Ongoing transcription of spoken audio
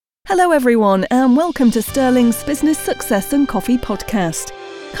Hello everyone and welcome to Sterling's Business Success and Coffee podcast.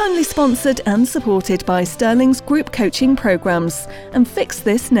 Kindly sponsored and supported by Sterling's group coaching programs and Fix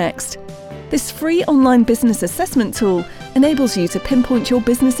This Next. This free online business assessment tool enables you to pinpoint your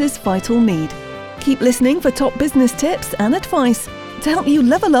business's vital need. Keep listening for top business tips and advice to help you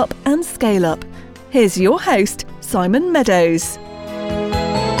level up and scale up. Here's your host, Simon Meadows.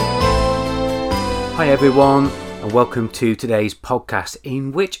 Hi everyone, and welcome to today's podcast,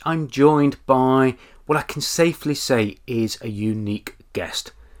 in which I'm joined by what I can safely say is a unique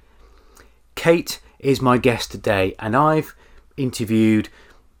guest. Kate is my guest today, and I've interviewed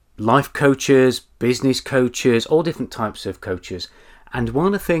life coaches, business coaches, all different types of coaches. And one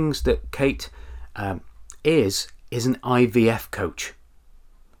of the things that Kate is an IVF coach,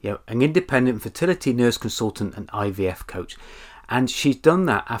 an independent fertility nurse consultant and IVF coach. And she's done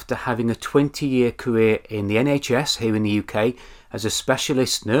that after having a 20-year career in the NHS here in the UK as a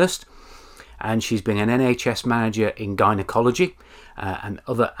specialist nurse. And she's been an NHS manager in gynecology and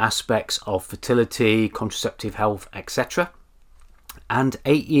other aspects of fertility, contraceptive health, etc. And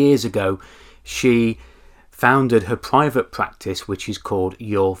 8 years ago, she founded her private practice, which is called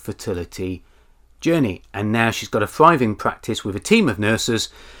Your Fertility Journey. And now she's got a thriving practice with a team of nurses,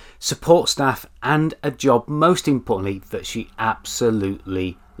 support staff, and a job, most importantly, that she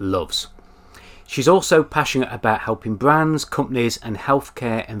absolutely loves. She's also passionate about helping brands, companies, and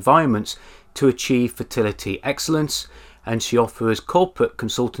healthcare environments to achieve fertility excellence, and she offers corporate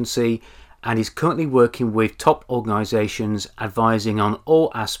consultancy and is currently working with top organisations advising on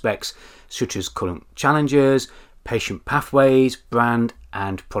all aspects such as current challenges, patient pathways, brand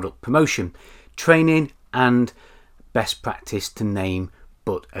and product promotion, training, and best practice, to name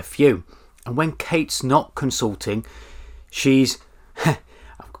but a few. And when Kate's not consulting, she's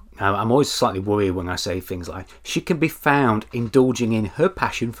I'm always slightly worried when I say things like she can be found indulging in her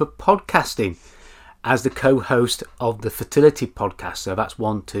passion for podcasting as the co-host of the Fertility Podcast. So that's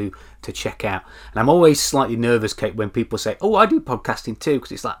one to check out. And I'm always slightly nervous, Kate, when people say, "Oh, I do podcasting too,"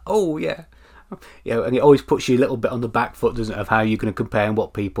 because it's like, "Oh yeah." And it always puts you a little bit on the back foot, doesn't it, of how you're going to compare and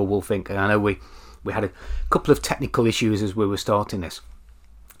what people will think. And I know we had a couple of technical issues as we were starting this.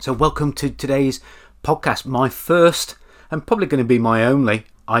 So welcome to today's podcast, my first and probably going to be my only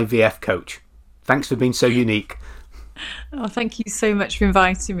IVF coach. Thanks for being so unique. Oh, thank you so much for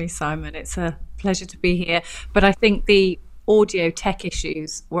inviting me, Simon. It's a pleasure to be here. But I think the audio tech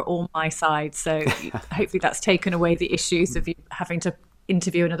issues were all my side. So hopefully that's taken away the issues of you having to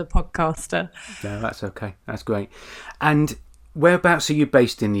interview another podcaster. No, that's okay. That's great. And whereabouts are you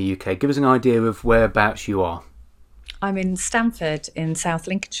based in the UK? Give us an idea of whereabouts you are. I'm in Stamford in South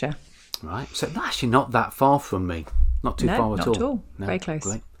Lincolnshire. Right, so actually not that far from me. Not too far at all. Not at all. No, very close.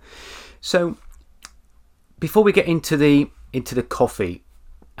 Great. So before we get into the coffee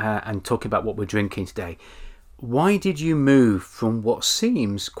and talking about what we're drinking today, why did you move from what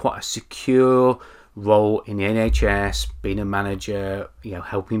seems quite a secure role in the NHS, being a manager,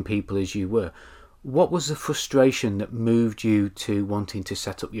 helping people as you were? What was the frustration that moved you to wanting to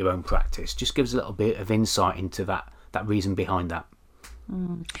set up your own practice? Just give us a little bit of insight into that reason behind that.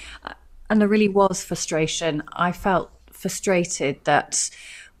 And there really was frustration. I felt frustrated that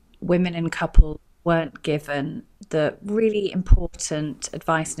women and couples weren't given the really important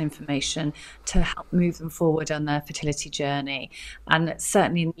advice and information to help move them forward on their fertility journey. And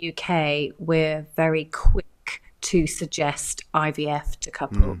certainly in the UK, we're very quick to suggest IVF to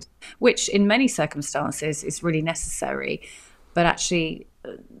couples, which in many circumstances is really necessary. But actually,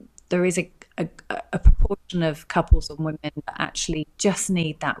 there is a proportion of couples and women that actually just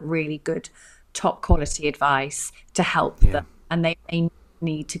need that really good, top quality advice to help them. And they may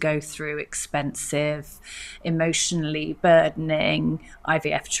need to go through expensive, emotionally burdening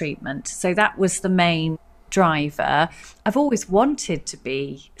IVF treatment. So that was the main driver. I've always wanted to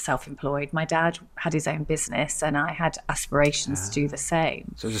be self-employed. My dad had his own business and I had aspirations to do the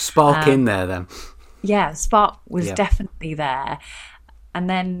same. So there's a spark in there then. Yeah, spark was definitely there. And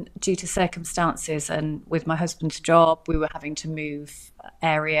then due to circumstances and with my husband's job, we were having to move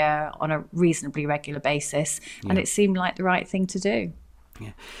area on a reasonably regular basis. And it seemed like the right thing to do.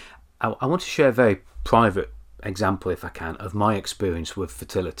 Yeah, I want to share a very private example, if I can, of my experience with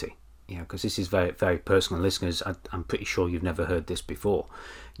fertility. Because this is very, very personal. Listeners, I'm pretty sure you've never heard this before.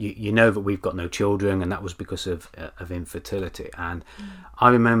 You know that we've got no children, and that was because of infertility. And I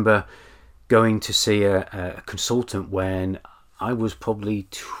remember going to see a consultant when I was probably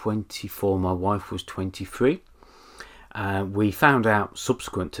 24, my wife was 23. We found out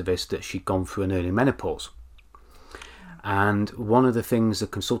subsequent to this that she'd gone through an early menopause. And one of the things the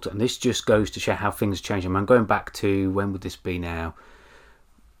consultant, and this just goes to show how things change. I'm going back to, when would this be now?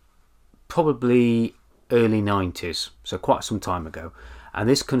 probably early 90s, so quite some time ago. And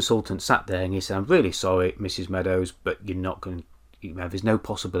this consultant sat there and he said, "I'm really sorry, Mrs. Meadows, but you're not going to, there's no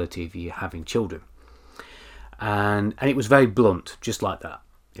possibility of you having children." And it was very blunt, just like that.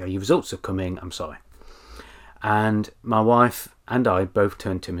 Your results are coming, I'm sorry. And my wife and I both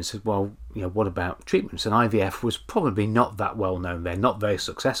turned to him and said, "Well, what about treatments?" And IVF was probably not that well known there, not very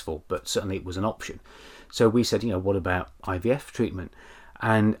successful, but certainly it was an option. So we said, "What about IVF treatment?"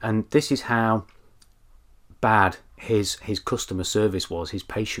 And this is how bad his customer service was, his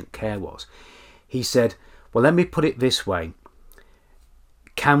patient care was. He said, "Well, let me put it this way.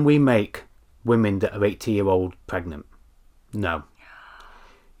 Can we make women that are 80-year-old pregnant? No.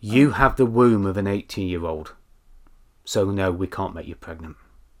 You have the womb of an 80-year-old. So no, we can't make you pregnant."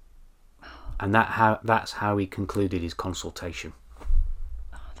 And that's how he concluded his consultation.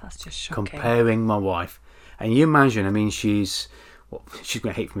 Oh, that's just shocking. Comparing my wife. And you imagine, she's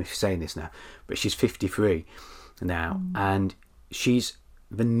going to hate me for saying this now, but she's 53 now, and she's,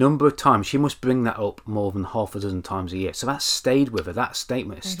 the number of times, she must bring that up more than half a dozen times a year. So that stayed with her, that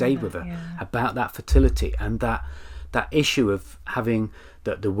statement stayed with her about that fertility and that issue of having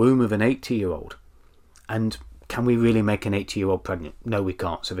the womb of an 80-year-old. And can we really make an 80-year-old pregnant? No, we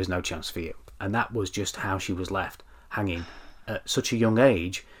can't, so there's no chance for you. And that was just how she was left hanging at such a young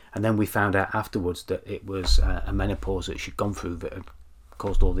age. And then we found out afterwards that it was a menopause that she'd gone through that had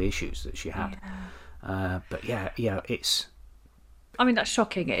caused all the issues that she had. But it's... that's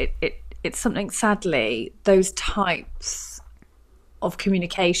shocking. It's something, sadly, those types of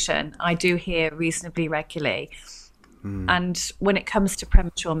communication I do hear reasonably regularly. And when it comes to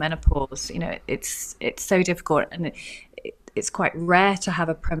premature menopause, it's so difficult, and it's quite rare to have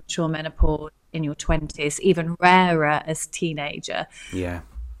a premature menopause in your 20s, even rarer as a teenager. Yeah.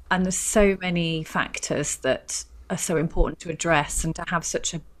 And there's so many factors that are so important to address, and to have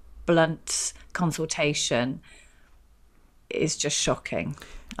such a blunt consultation is just shocking.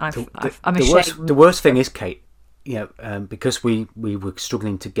 I'm ashamed. The worst thing is, Kate, because we were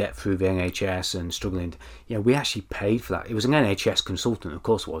struggling to get through the NHS and struggling, we actually paid for that. It was an NHS consultant, of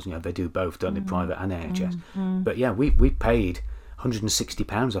course it was. They do both, don't they, private and NHS. But we paid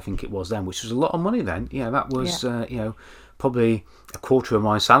 £160, I think it was then, which was a lot of money then. That was probably a quarter of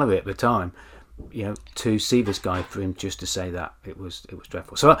my salary at the time. To see this guy, for him just to say that, it was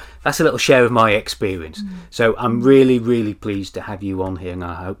dreadful. So that's a little share of my experience. So I'm really, really pleased to have you on here, and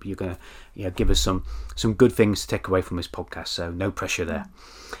I hope you're going to give us some good things to take away from this podcast. So no pressure there.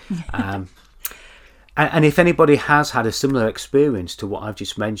 And if anybody has had a similar experience to what I've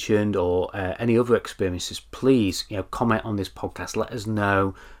just mentioned, or any other experiences, please comment on this podcast. Let us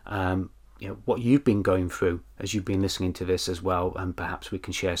know what you've been going through as you've been listening to this as well, and perhaps we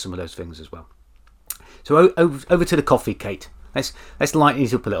can share some of those things as well. So over to the coffee, Kate. Let's lighten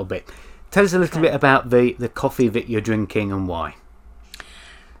it up a little bit. Tell us a little bit about the coffee that you're drinking and why.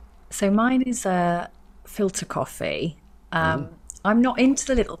 So mine is a filter coffee. I'm not into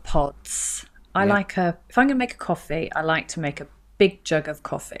the little pods. If I'm going to make a coffee, I like to make a big jug of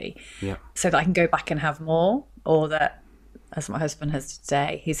coffee, so that I can go back and have more, or that, as my husband has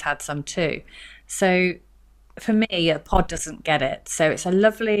today, he's had some too. So for me, a pod doesn't get it. So it's a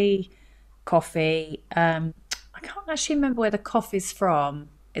lovely coffee. I can't actually remember where the coffee's from.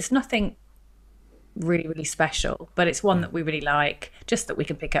 It's nothing really, really special, but it's one that we really like, just that we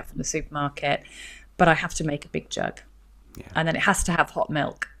can pick up from the supermarket. But I have to make a big jug. And then it has to have hot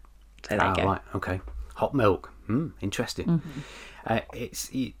milk. So there you go. Right, okay. Hot milk. Interesting.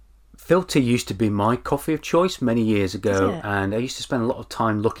 Filter used to be my coffee of choice many years ago, and I used to spend a lot of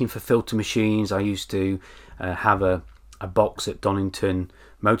time looking for filter machines. I used to have a box at Donington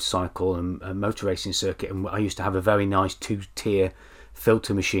Motorcycle and Motor Racing Circuit, and I used to have a very nice 2-tier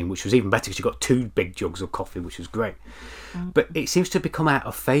filter machine, which was even better because you got 2 big jugs of coffee, which was great. But it seems to have become out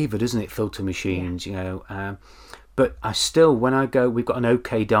of favour, doesn't it, filter machines? But I still, when I go, we've got an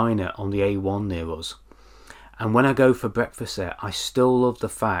OK Diner on the A1 near us, and when I go for breakfast there, I still love the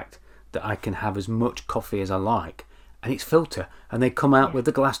fact that I can have as much coffee as I like, and it's filter, and they come out with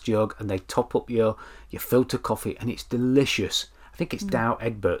the glass jug and they top up your filter coffee, and it's delicious. I think it's Dow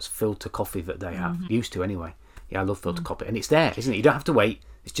Egbert's filter coffee that they have, used to anyway. I love filter coffee, and it's there, isn't it? You don't have to wait,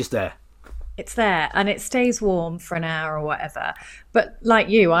 it's just there. It's there, and it stays warm for an hour or whatever. But like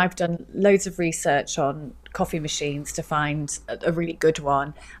you, I've done loads of research on coffee machines to find a really good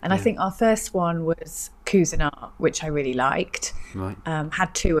one. And I think our first one was Cuisinart, which I really liked. Right.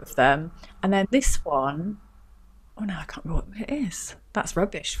 Had 2 of them. And then this one, I can't remember what it is. That's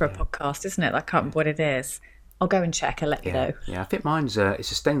rubbish for a podcast, isn't it? I can't remember what it is. I'll go and check and let you know. Yeah, I think mine's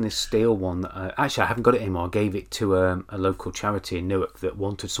it's a stainless steel one. Actually, I haven't got it anymore. I gave it to a local charity in Newark that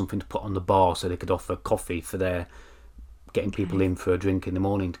wanted something to put on the bar so they could offer coffee for their getting people in for a drink in the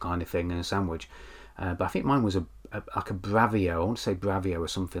morning kind of thing and a sandwich. But I think mine was like a Bravio. I want to say Bravio or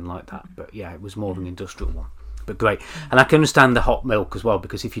something like that. But yeah, it was more of an industrial one. But great. And I can understand the hot milk as well,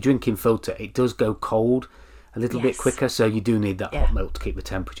 because if you're drinking filter, it does go cold a little bit quicker. So you do need that hot milk to keep the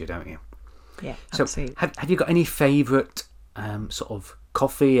temperature, don't you? Yeah, so absolutely. Have you got any favourite sort of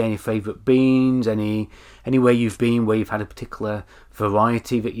coffee, any favourite beans, anywhere you've been where you've had a particular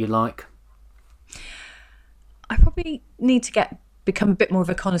variety that you like? I probably need to become a bit more of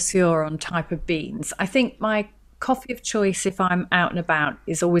a connoisseur on type of beans. I think my coffee of choice, if I'm out and about,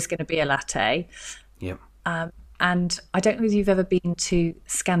 is always going to be a latte. Yep. And I don't know if you've ever been to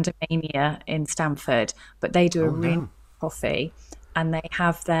Scandamania in Stamford, but they do a really good coffee, and they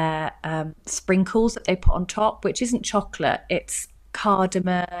have their sprinkles that they put on top, which isn't chocolate, it's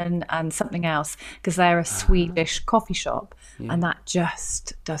cardamom and something else, because they're a Swedish coffee shop, and that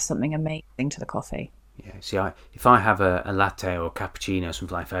just does something amazing to the coffee. Yeah, see, if I have a latte or a cappuccino or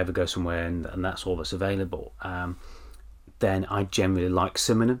something, like if I ever go somewhere and that's all that's available, then I generally like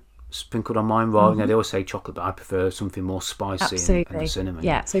cinnamon sprinkled on mine rather than, they always say chocolate, but I prefer something more spicy and cinnamon.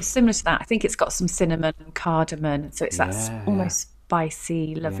 Yeah, so similar to that. I think it's got some cinnamon and cardamom, so it's that almost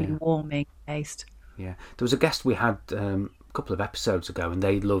spicy, lovely, warming taste. Yeah, there was a guest we had a couple of episodes ago, and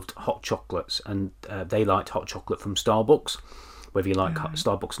they loved hot chocolates, and they liked hot chocolate from Starbucks. Whether you like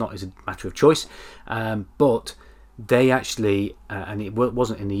Starbucks or not is a matter of choice, but they actually, and it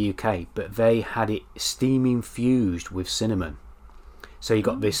wasn't in the UK, but they had it steam infused with cinnamon. So you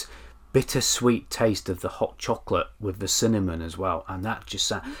got this bittersweet taste of the hot chocolate with the cinnamon as well, and that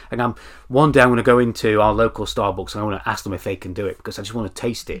just and one day I'm going to go into our local Starbucks and I want to ask them if they can do it, because I just want to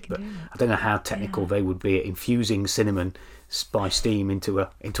taste it, but I don't know how technical they would be at infusing cinnamon by steam into a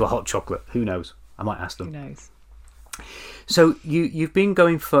hot chocolate. Who knows? I might ask them. Who knows? So you've been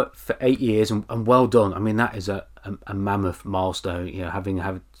going for 8 years, and well done. I mean, that is a mammoth milestone. You know, having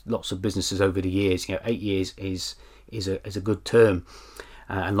had lots of businesses over the years, 8 years is a good term,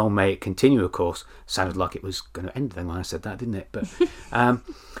 and long may it continue. Of course, sounded like it was going to end then when I said that, didn't it? But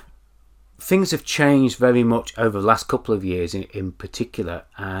things have changed very much over the last couple of years, in particular.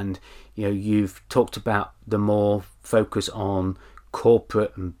 And you've talked about the more focus on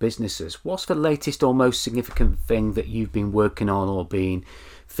corporate and businesses. What's the latest or most significant thing that you've been working on or been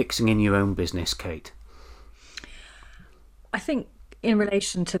fixing in your own business, Kate? I think in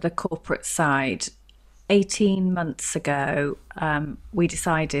relation to the corporate side, 18 months ago, we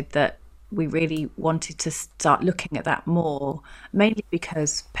decided that we really wanted to start looking at that more, mainly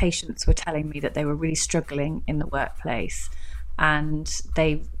because patients were telling me that they were really struggling in the workplace, and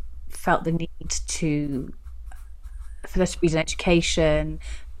they felt the need for there to be an education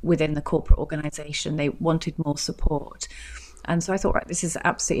within the corporate organisation. They wanted more support. And so I thought, right, this is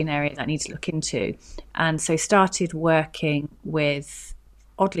absolutely an area that I need to look into. And so started working with,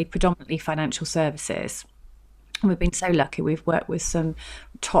 oddly, predominantly financial services. And we've been so lucky. We've worked with some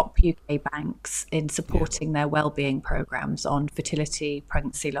top UK banks in supporting their wellbeing programs on fertility,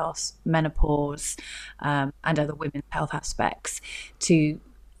 pregnancy loss, menopause, and other women's health aspects, to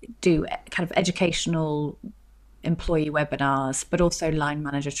do kind of educational employee webinars, but also line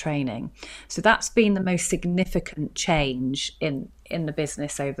manager training. So that's been the most significant change in the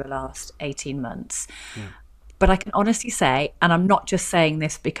business over the last 18 months. But I can honestly say, and I'm not just saying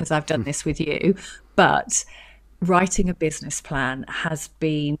this because I've done this with you, but writing a business plan has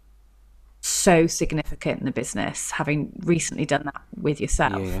been so significant in the business, having recently done that with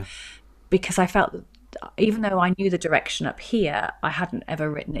yourself, because I felt that even though I knew the direction up here, I hadn't ever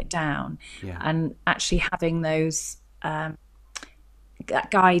written it down. And actually having those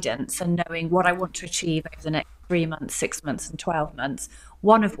that guidance and knowing what I want to achieve over the next 3 months, 6 months and 12 months,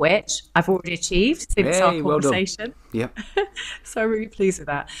 one of which I've already achieved since our conversation. So I'm really pleased with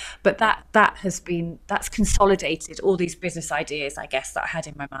that. But that's consolidated all these business ideas, I guess, that I had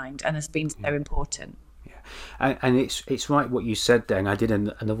in my mind, and has been so important. And it's right what you said there. And I did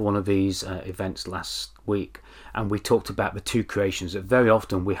another one of these events last week, and we talked about the two creations. That very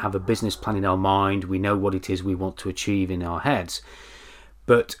often we have a business plan in our mind, we know what it is we want to achieve in our heads,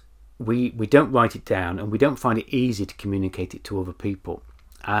 but we don't write it down, and we don't find it easy to communicate it to other people.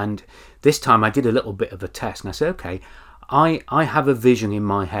 And this time I did a little bit of a test, and I said, okay, I have a vision in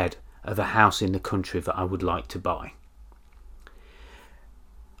my head of a house in the country that I would like to buy.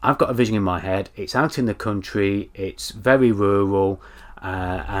 I've got a vision in my head. It's out in the country. It's very rural,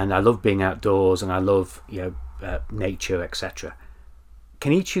 and I love being outdoors, and I love nature, etc.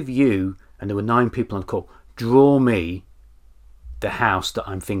 Can each of you, and there were 9 people on the call, draw me the house that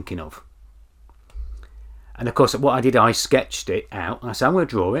I'm thinking of. And of course, what I did, I sketched it out. And I said, I'm going to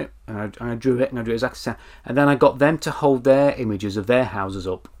draw it. And I drew it, and I drew it exactly the same. And then I got them to hold their images of their houses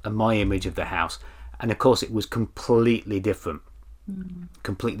up and my image of the house. And of course, it was completely different.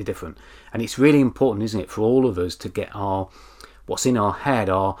 Completely different. And it's really important, isn't it, for all of us to get what's in our head,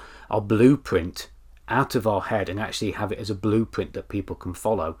 our blueprint out of our head, and actually have it as a blueprint that people can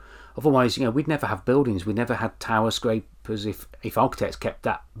follow. Otherwise, we'd never have buildings. We'd never had tower scrapers if architects kept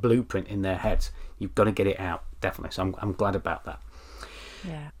that blueprint in their heads. You've got to get it out, definitely. So I'm glad about that.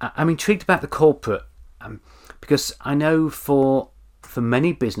 Yeah. I'm intrigued about the corporate, because I know for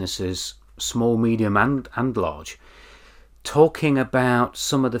many businesses, small, medium and large, talking about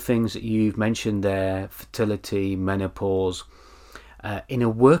some of the things that you've mentioned there, fertility, menopause, in a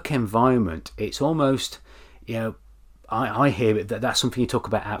work environment, it's almost, I hear it that's something you talk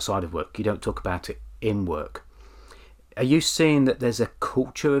about outside of work. You don't talk about it in work. Are you seeing that there's a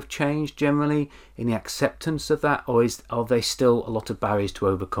culture of change generally in the acceptance of that, or are there still a lot of barriers to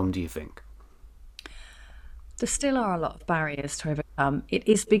overcome, do you think? There still are a lot of barriers to overcome. It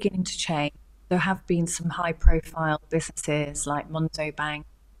is beginning to change. There have been some high-profile businesses like Monzo Bank,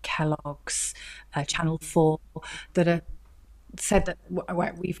 Kellogg's, Channel 4 that are said that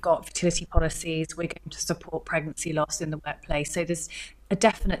we've got fertility policies, we're going to support pregnancy loss in the workplace. So there's a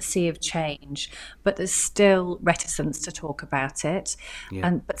definite sea of change, but there's still reticence to talk about it.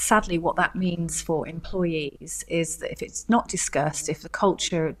 Yeah. But sadly, what that means for employees is that if it's not discussed, if the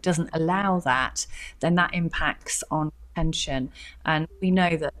culture doesn't allow that, then that impacts on retention. And we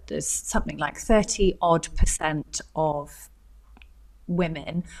know that there's something like 30% of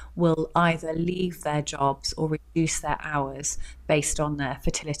women will either leave their jobs or reduce their hours based on their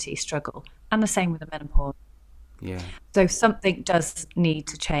fertility struggle, and the same with the menopause. Yeah. So something does need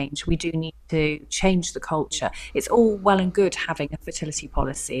to change. We do need to change the culture. It's all well and good having a fertility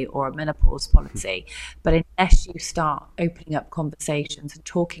policy or a menopause policy, but unless you start opening up conversations and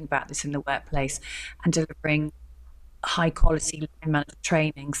talking about this in the workplace and delivering high quality line manager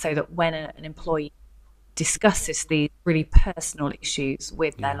training, so that when an employee discusses these really personal issues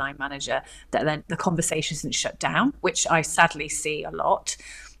with their line manager, that then the conversation isn't shut down, which I sadly see a lot,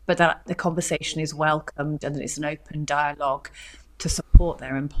 but that the conversation is welcomed and that it's an open dialogue to support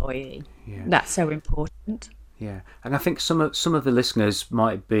their employee. Yeah. That's so important. Yeah, and I think some of the listeners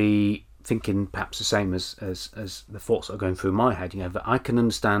might be thinking perhaps the same as the thoughts that are going through my head. That I can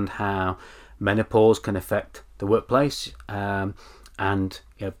understand how menopause can affect the workplace and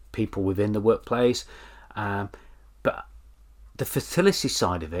people within the workplace. But the fertility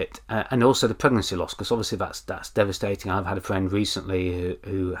side of it, and also the pregnancy loss, because obviously that's devastating. I've had a friend recently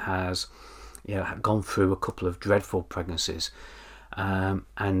who has gone through a couple of dreadful pregnancies,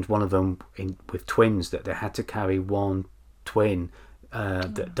 and one of them with twins, that they had to carry one twin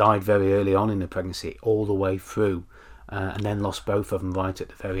that died very early on in the pregnancy all the way through, and then lost both of them right at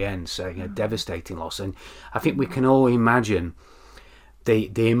the very end. So devastating loss. And I think we can all imagine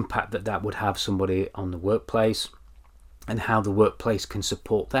the impact that would have somebody on the workplace, and how the workplace can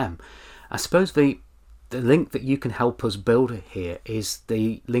support them. I suppose the link that you can help us build here is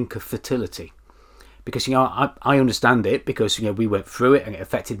the link of fertility, because I understand it, because we went through it and it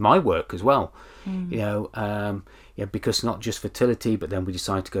affected my work as well. Because not just fertility, but then we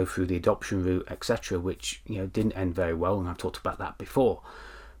decided to go through the adoption route, etc., which didn't end very well, and I've talked about that before.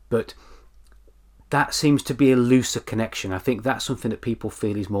 But that seems to be a looser connection. I think that's something that people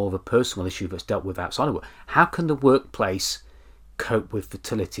feel is more of a personal issue that's dealt with outside of work. How can the workplace cope with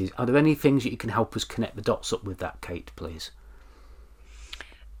fertility? Are there any things that you can help us connect the dots up with that, Kate, please?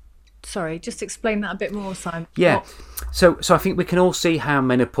 Sorry, just explain that a bit more, Simon. Yeah. So I think we can all see how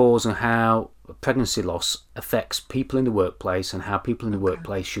menopause and how pregnancy loss affects people in the workplace, and how people in the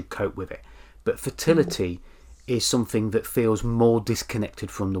workplace should cope with it. But fertility is something that feels more disconnected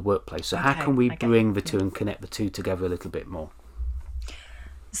from the workplace. So how can we bring the two and connect the two together a little bit more?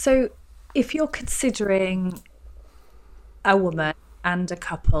 So if you're considering a woman and a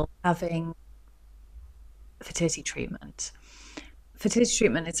couple having fertility treatment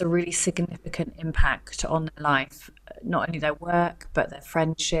is a really significant impact on their life, not only their work, but their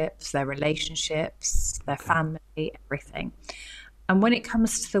friendships, their relationships, their family, everything. And when it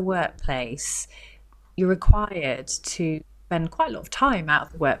comes to the workplace, you're required to spend quite a lot of time out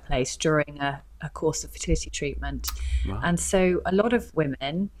of the workplace during a course of fertility treatment. Wow. And so a lot of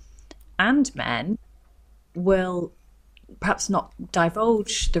women and men will perhaps not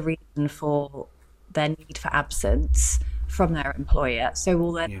divulge the reason for their need for absence from their employer. So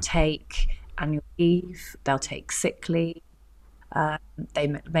will then take annual leave, they'll take sick leave, They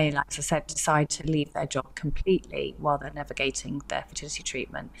may, like I said, decide to leave their job completely while they're navigating their fertility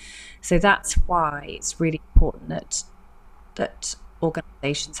treatment. So that's why it's really important that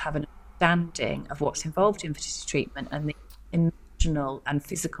organisations have an understanding of what's involved in fertility treatment and the emotional and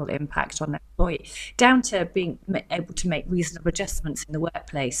physical impact on their employee, down to being able to make reasonable adjustments in the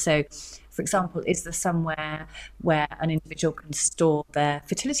workplace. So, for example, is there somewhere where an individual can store their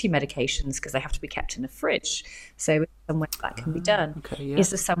fertility medications because they have to be kept in the fridge? So somewhere that can be done. Okay, yeah. Is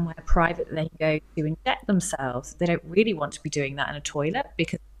there somewhere private that they can go to inject themselves? They don't really want to be doing that in a toilet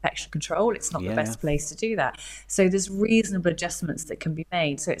because of infection control. It's not the best place to do that. So there's reasonable adjustments that can be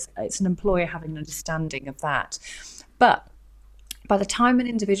made. So it's an employer having an understanding of that. But by the time an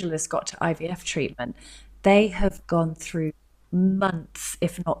individual has got to IVF treatment, they have gone through months,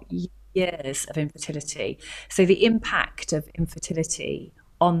 if not years, of infertility. So the impact of infertility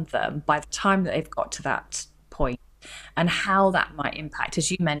on them by the time that they've got to that point, and how that might impact,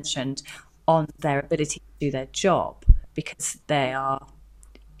 as you mentioned, on their ability to do their job because they are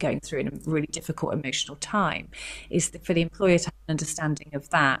going through a really difficult emotional time, is for the employer to have an understanding of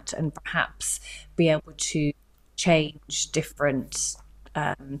that and perhaps be able to change different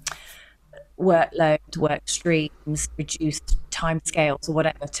workload, work streams, reduce timescales or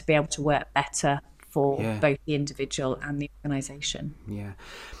whatever to be able to work better for both the individual and the organisation. Yeah.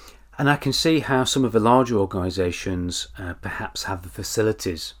 And I can see how some of the larger organisations perhaps have the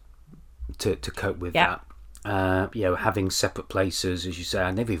facilities to cope with that. Having separate places, as you say. I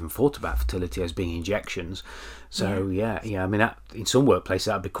never even thought about fertility as being injections. So I mean, that, in some workplaces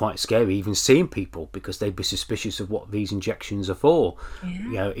that would be quite scary, even seeing people, because they'd be suspicious of what these injections are for.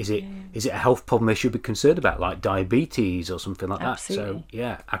 Is it a health problem they should be concerned about, like diabetes or something like Absolutely.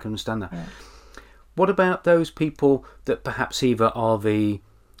 that? So I can understand that. What about those people that perhaps either are the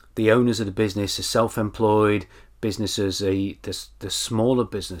owners of the business, the self-employed businesses, the smaller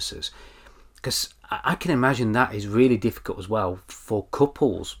businesses? Because I can imagine that is really difficult as well for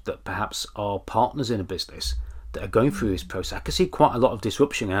couples that perhaps are partners in a business that are going through this process. I can see quite a lot of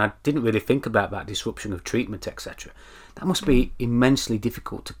disruption, and I didn't really think about that disruption of treatment, etc. That must be immensely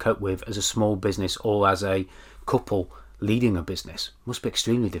difficult to cope with as a small business or as a couple leading a business. Must be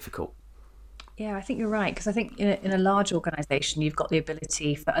extremely difficult. Yeah, I think you're right, because I think in a large organisation, you've got the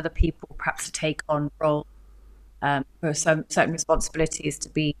ability for other people perhaps to take on roles for some certain responsibilities to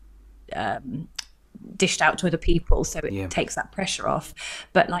be dished out to other people, so it takes that pressure off.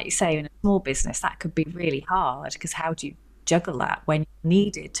 But like you say, in a small business, that could be really hard, because how do you juggle that when you're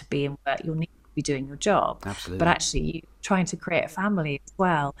needed to be in work, you'll need to be doing your job. Absolutely. But actually you're trying to create a family as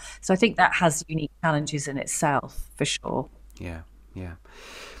well. So I think that has unique challenges in itself, for sure. Yeah.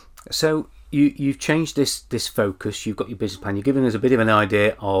 So you've changed this focus. You've got your business plan. You're giving us a bit of an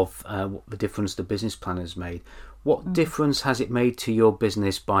idea of what the difference the business plan has made. What difference has it made to your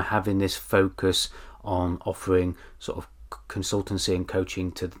business by having this focus on offering sort of consultancy and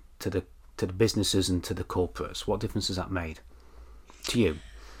coaching to the businesses and to the corporates? What difference has that made to you?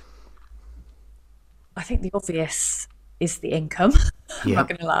 I think the obvious is the income. I'm not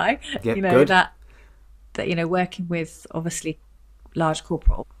going to lie. Yeah, good. that working with obviously large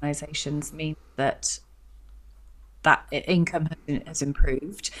corporate organisations means that income has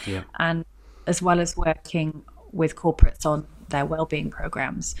improved, and as well as working with corporates on their wellbeing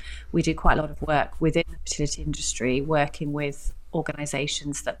programs, we do quite a lot of work within the fertility industry, working with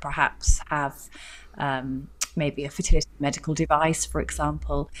organisations that perhaps have maybe a fertility medical device, for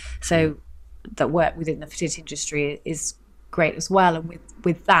example. So that work within the fertility industry is great as well. And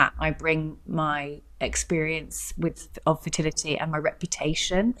with that, I bring my experience of fertility and my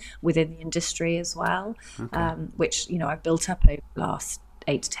reputation within the industry as well, which I've built up over the last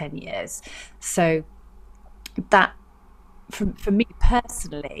 8 to 10 years. So that, for me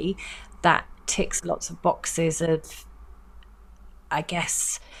personally, that ticks lots of boxes of, I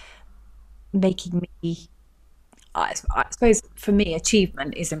guess, making me, I suppose for me,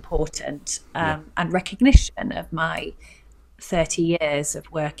 achievement is important, and recognition of my 30 years of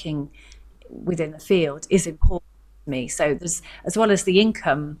working within the field is important to me. So there's, as well as the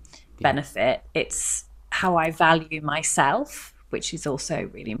income benefit, it's how I value myself, which is also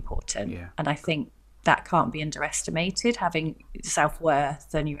really important. And I think that can't be underestimated. Having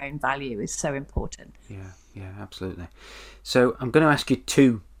self-worth and your own value is so important. Yeah, absolutely. So I'm going to ask you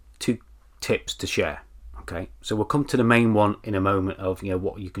two tips to share. Okay, so we'll come to the main one in a moment of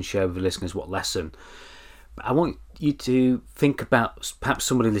what you can share with the listeners, what lesson. But I want you to think about perhaps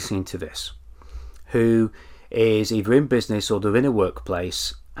somebody listening to this who is either in business or they're in a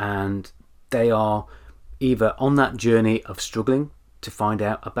workplace, and they are either on that journey of struggling to find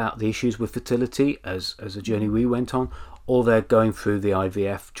out about the issues with fertility as a journey we went on, or they're going through the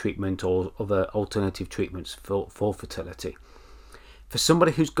IVF treatment or other alternative treatments for fertility. For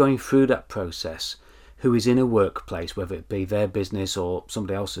somebody who's going through that process, who is in a workplace, whether it be their business or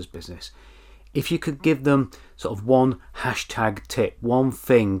somebody else's business, if you could give them sort of one hashtag tip, one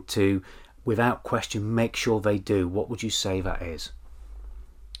thing to, without question, make sure they do, what would you say that is?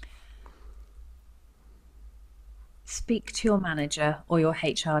 Speak to your manager or your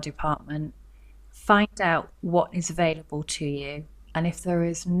HR department. Find out what is available to you. And if there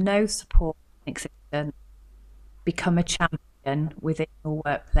is no support in existence, become a champion within your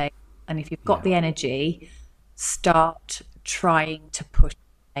workplace. And if you've got the energy, start trying to push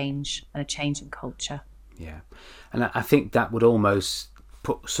change and a change in culture. Yeah. And I think that would almost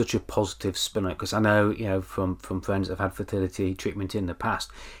put such a positive spin on it, because I know, from friends that have had fertility treatment in the past,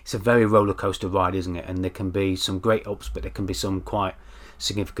 it's a very roller coaster ride, isn't it? And there can be some great ups, but there can be some quite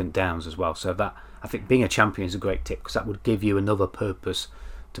significant downs as well. So that, I think being a champion is a great tip, because that would give you another purpose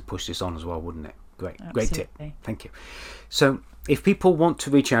to push this on as well, wouldn't it? Great. Absolutely. Great tip. Thank you. So if people want to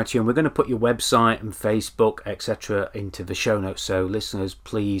reach out to you, and we're going to put your website and Facebook, etc., into the show notes, so listeners,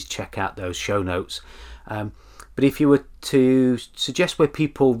 please check out those show notes. But if you were to suggest where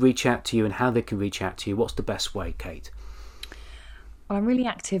people reach out to you and how they can reach out to you, what's the best way, Kate? Well, I'm really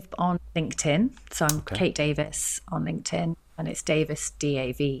active on LinkedIn. So I'm Kate Davies on LinkedIn, and it's Davies,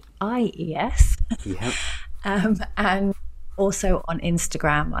 Davies. Yeah. And also on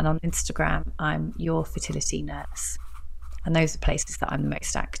Instagram. And on Instagram, I'm Your Fertility Nurse. And those are places that I'm the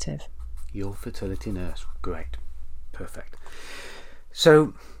most active. Your Fertility Nurse. Great. Perfect.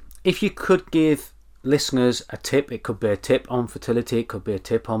 So if you could give listeners a tip, it could be a tip on fertility, it could be a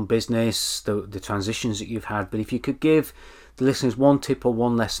tip on business, the transitions that you've had, but if you could give the listeners one tip or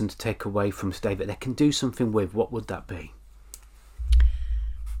one lesson to take away from today that they can do something with, what would that be?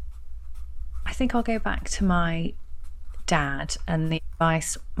 I think I'll go back to my dad, and the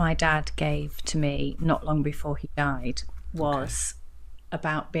advice my dad gave to me not long before he died was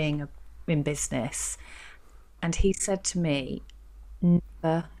about being in business. And he said to me,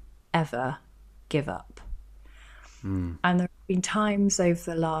 never ever give up. And there have been times over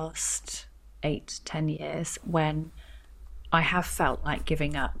the last 8-10 years when I have felt like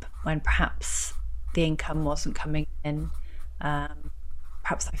giving up, when perhaps the income wasn't coming in,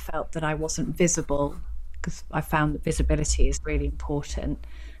 perhaps I felt that I wasn't visible, because I found that visibility is really important.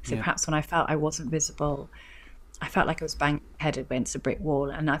 So perhaps when I felt I wasn't visible, I felt like I was banging my head against a brick wall,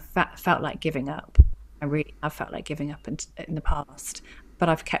 and I felt like giving up. I felt like giving up in the past. But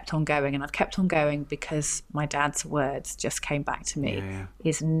I've kept on going, and I've kept on going because my dad's words just came back to me,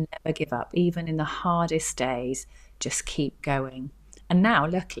 is never give up. Even in the hardest days, just keep going. And now,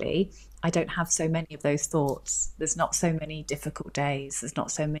 luckily, I don't have so many of those thoughts. There's not so many difficult days. There's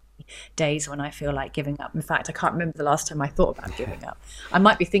not so many days when I feel like giving up. In fact, I can't remember the last time I thought about giving up. I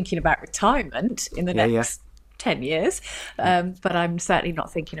might be thinking about retirement in the next 10 years, but I'm certainly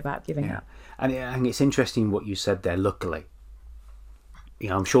not thinking about giving up. And it's interesting what you said there, luckily.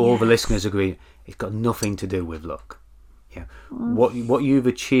 I'm sure all the listeners agree, it's got nothing to do with luck. What you've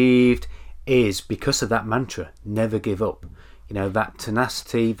achieved is because of that mantra, never give up. That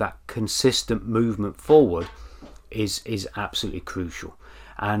tenacity, that consistent movement forward is absolutely crucial.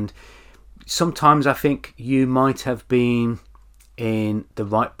 And sometimes I think you might have been in the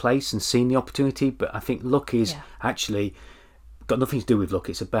right place and seen the opportunity, but I think luck is actually got nothing to do with luck.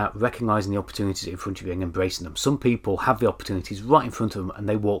 It's about recognising the opportunities in front of you and embracing them. Some people have the opportunities right in front of them and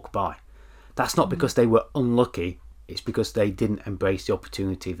they walk by. That's not because they were unlucky, it's because they didn't embrace the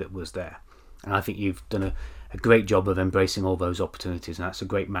opportunity that was there. And I think you've done a great job of embracing all those opportunities, and that's a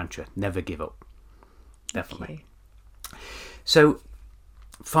great mantra. Never give up. Definitely. So,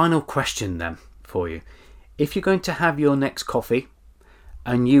 final question then for you. If you're going to have your next coffee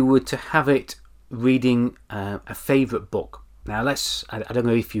and you were to have it reading a favourite book. Now, I don't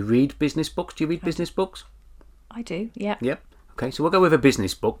know if you read business books. Do you read business books? I do, yeah. Yep. Okay, so we'll go with a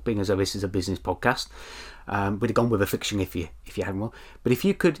business book, being as though this is a business podcast. We'd have gone with a fiction if you had one. But if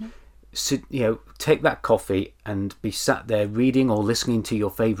you could, take that coffee and be sat there reading or listening to your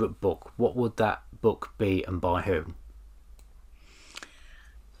favourite book, what would that book be and by whom?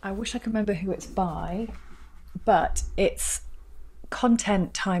 I wish I could remember who it's by, but it's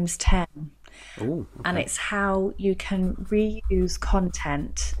Content Times 10. Ooh, okay. And it's how you can reuse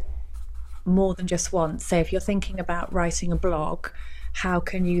content more than just once. So if you're thinking about writing a blog, how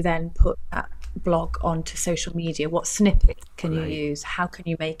can you then put that blog onto social media? What snippets can you use? How can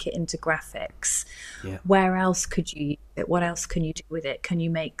you make it into graphics? Where else could you use it? What else can you do with it? Can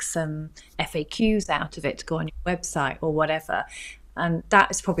you make some FAQs out of it to go on your website or whatever? And that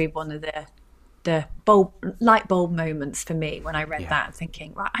is probably one of the the light bulb moments for me when I read that and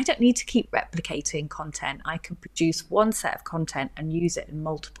thinking, right, I don't need to keep replicating content. I can produce one set of content and use it in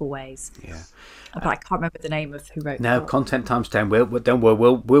multiple ways. Yeah. But I can't remember the name of who wrote that. No, Content times 10.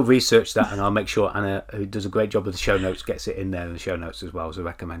 We'll research that, and I'll make sure Anna, who does a great job of the show notes, gets it in there in the show notes as well as a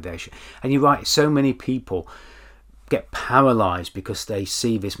recommendation. And you're right, so many people get paralysed because they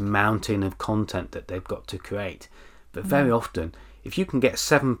see this mountain of content that they've got to create. But very often, if you can get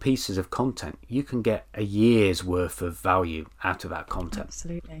 7 pieces of content, you can get a year's worth of value out of that content.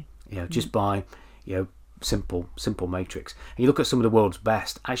 Absolutely. Just by, simple matrix. And you look at some of the world's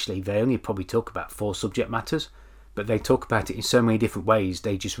best, actually, they only probably talk about 4 subject matters, but they talk about it in so many different ways.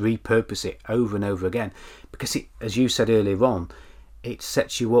 They just repurpose it over and over again because it, as you said earlier on, it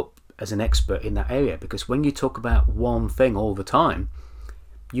sets you up as an expert in that area, because when you talk about one thing all the time,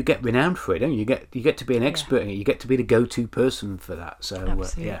 you get renowned for it, don't you? You get to be an expert in it. You get to be the go-to person for that. So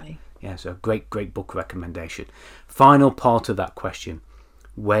absolutely. So great book recommendation. Final part of that question: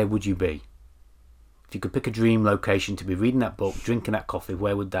 where would you be if you could pick a dream location to be reading that book, drinking that coffee?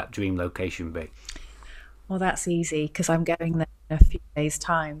 Where would that dream location be? Well, that's easy because I'm going there in a few days'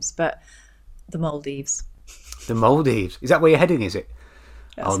 times. But the Maldives. The Maldives, is that where you're heading? Is it?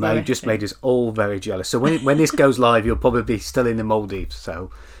 That's no, you just made us all very jealous. So when this goes live, you'll probably be still in the Maldives. So,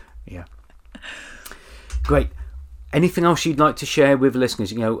 yeah. Great. Anything else you'd like to share with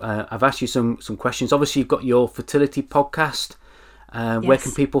listeners? I've asked you some questions. Obviously, you've got your fertility podcast. Where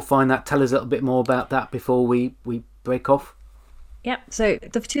can people find that? Tell us a little bit more about that before we break off. Yeah. So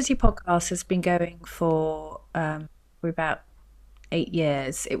the fertility podcast has been going for about 8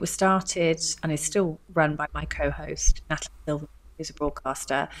 years. It was started and is still run by my co-host, Natalie Silver, who's a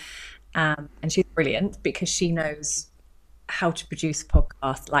broadcaster, and she's brilliant because she knows how to produce a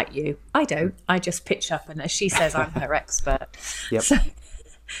podcast like you. I don't. I just pitch up, and as she says, I'm her expert. Yep.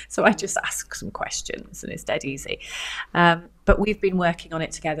 So I just ask some questions, and it's dead easy. But we've been working on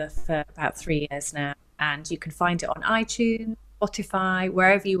it together for about 3 years now, and you can find it on iTunes, Spotify,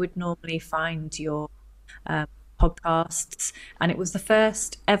 wherever you would normally find your podcasts. And it was the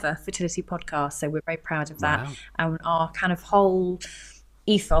first ever fertility podcast, so we're very proud of that. Wow. And our kind of whole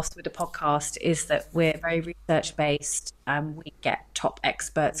ethos with the podcast is that we're very research based, and we get top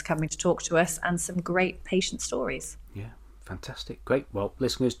experts coming to talk to us and some great patient stories. Yeah, fantastic. Great. Well,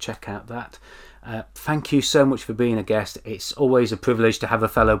 listeners, check out that. Thank you so much for being a guest. It's always a privilege to have a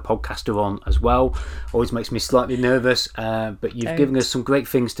fellow podcaster on as well. Always makes me slightly nervous, but you've given us some great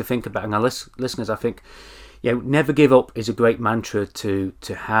things to think about. And our listeners, I think, never give up is a great mantra to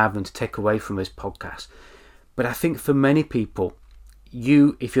have and to take away from this podcast. But I think for many people,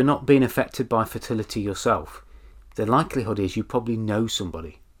 if you're not being affected by fertility yourself, the likelihood is you probably know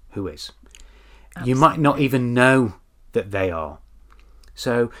somebody who is. Absolutely. You might not even know that they are.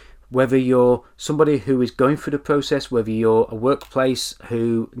 So whether you're somebody who is going through the process, whether you're a workplace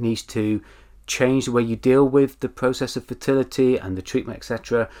who needs to change the way you deal with the process of fertility and the treatment,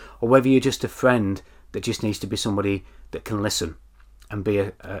 etc., or whether you're just a friend that just needs to be somebody that can listen and be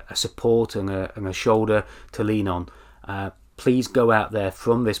a support and a shoulder to lean on, please go out there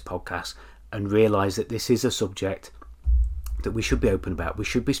from this podcast and realise that this is a subject that we should be open about, we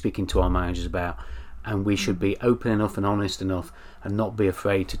should be speaking to our managers about, and we should be open enough and honest enough and not be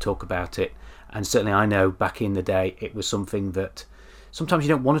afraid to talk about it. And certainly I know back in the day it was something that sometimes you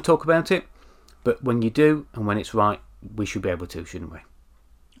don't want to talk about it, but when you do and when it's right, we should be able to, shouldn't we?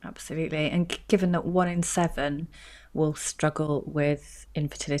 Absolutely. And given that 1 in 7 will struggle with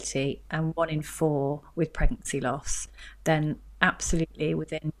infertility and 1 in 4 with pregnancy loss, then absolutely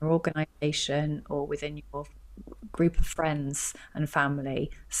within your organisation or within your group of friends and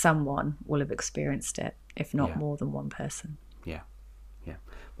family, someone will have experienced it, if not more than one person. Yeah.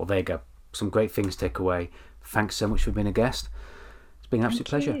 Well, there you go. Some great things to take away. Thanks so much for being a guest. It's been an absolute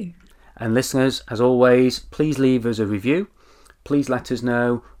pleasure. And listeners, as always, please leave us a review. Please let us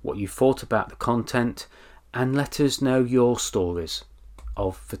know what you thought about the content, and let us know your stories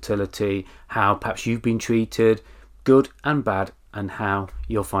of fertility, how perhaps you've been treated, good and bad, and how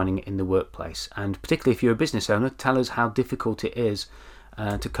you're finding it in the workplace. And particularly if you're a business owner, tell us how difficult it is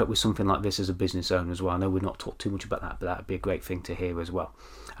to cope with something like this as a business owner as well. I know we've not talked too much about that, but that would be a great thing to hear as well.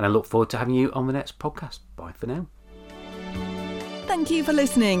 And I look forward to having you on the next podcast. Bye for now. Thank you for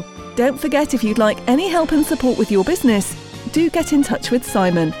listening. Don't forget, if you'd like any help and support with your business, do get in touch with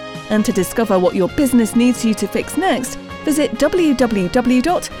Simon. And to discover what your business needs you to fix next, visit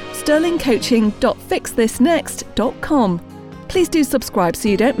www.sterlingcoaching.fixthisnext.com. Please do subscribe so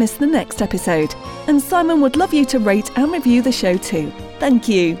you don't miss the next episode. And Simon would love you to rate and review the show too. Thank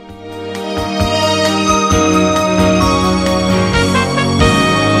you.